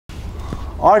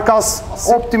Arkas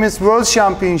Optimist World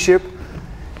Championship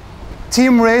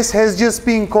team race has just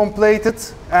been completed,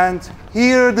 and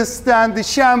here they stand, the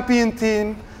champion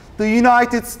team, the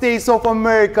United States of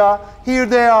America. Here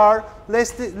they are.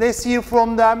 Let's hear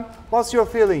from them. What's your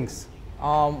feelings?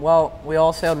 Well, we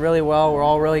all sailed really well. We're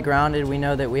all really grounded. We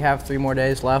know that we have 3 more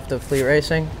days left of fleet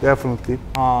racing. Definitely.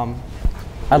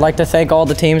 I'd like to thank all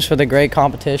the teams for the great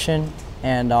competition,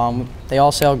 and they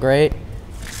all sailed great.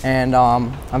 And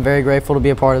I'm very grateful to be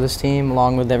a part of this team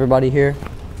along with everybody here.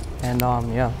 And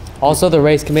yeah. Also the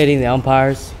race committee and the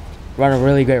umpires run a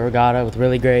really great regatta with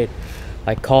really great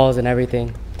calls and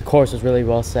everything. The course was really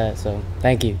well set, so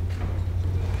thank you.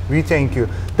 We thank you.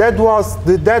 That was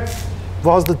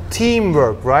the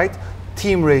teamwork, right?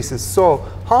 Team races. So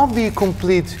how do you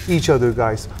complete each other,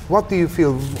 guys? What do you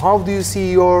feel? How do you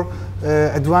see your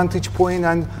advantage point,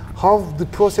 and how the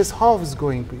process is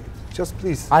going? Just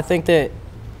please. I think that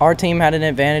our team had an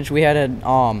advantage. We had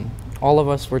all of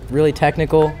us were really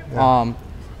technical. Yeah.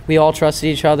 We all trusted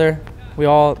each other. We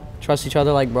all trust each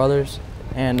other like brothers,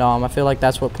 and I feel like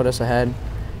that's what put us ahead.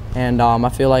 And I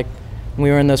feel like when we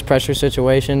were in those pressure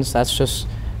situations, that's just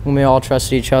when we all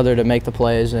trusted each other to make the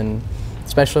plays, and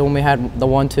especially when we had the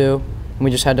 1-2, we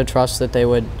just had to trust that they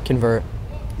would convert.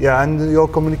 Yeah, and your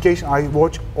communication, I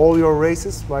watched all your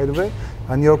races, by the way,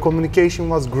 and your communication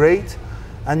was great.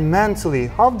 And mentally,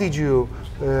 how did you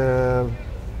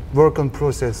work on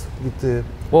process with the...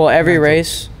 Well, every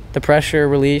race, the pressure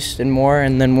released and more,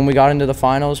 and then when we got into the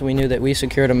finals, we knew that we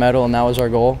secured a medal, and that was our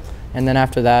goal. And then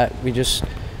after that, we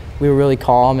were really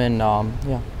calm, and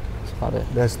yeah, that's about it.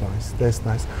 That's nice, that's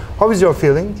nice. How is your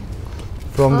feeling?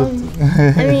 I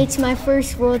mean, it's my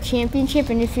first World Championship,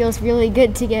 and it feels really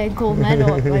good to get a gold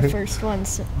medal at my first one.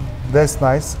 So. That's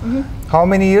nice. How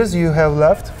many years you have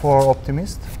left for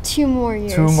Optimist? 2 more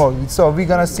years. 2 more. So we're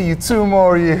gonna see you 2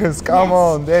 more years. Come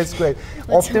on, that's great.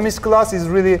 Optimist class is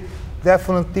really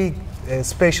definitely a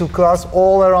special class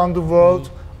all around the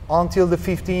world. Until the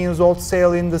 15 years old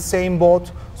sail in the same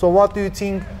boat. So what do you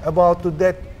think about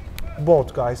that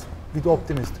boat, guys, with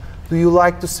Optimist? Do you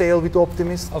like to sail with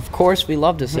Optimist? Of course, we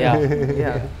love to sail.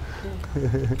 Yeah.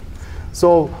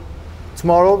 So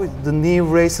tomorrow the new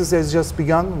races has just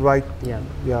begun, right? Yeah.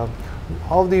 Yeah.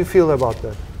 How do you feel about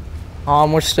that?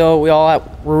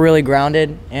 We're really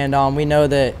grounded, and we know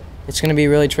that it's going to be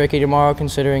really tricky tomorrow,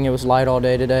 considering it was light all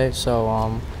day today.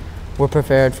 So we're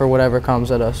prepared for whatever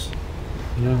comes at us.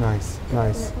 Yeah. Nice,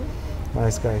 nice,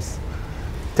 nice, guys.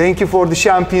 Thank you for the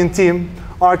champion team.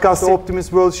 Arkas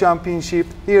Optimist World Championship.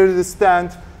 Here is the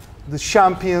stand, the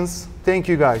champions. Thank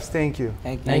you, guys. Thank you.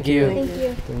 Thank you. Thank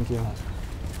you. Thank you.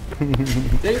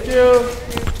 Thank you.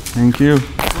 Thank you.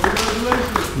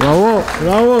 Bravo,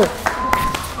 bravo.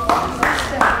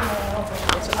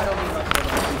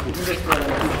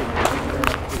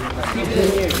 Keep it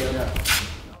in here,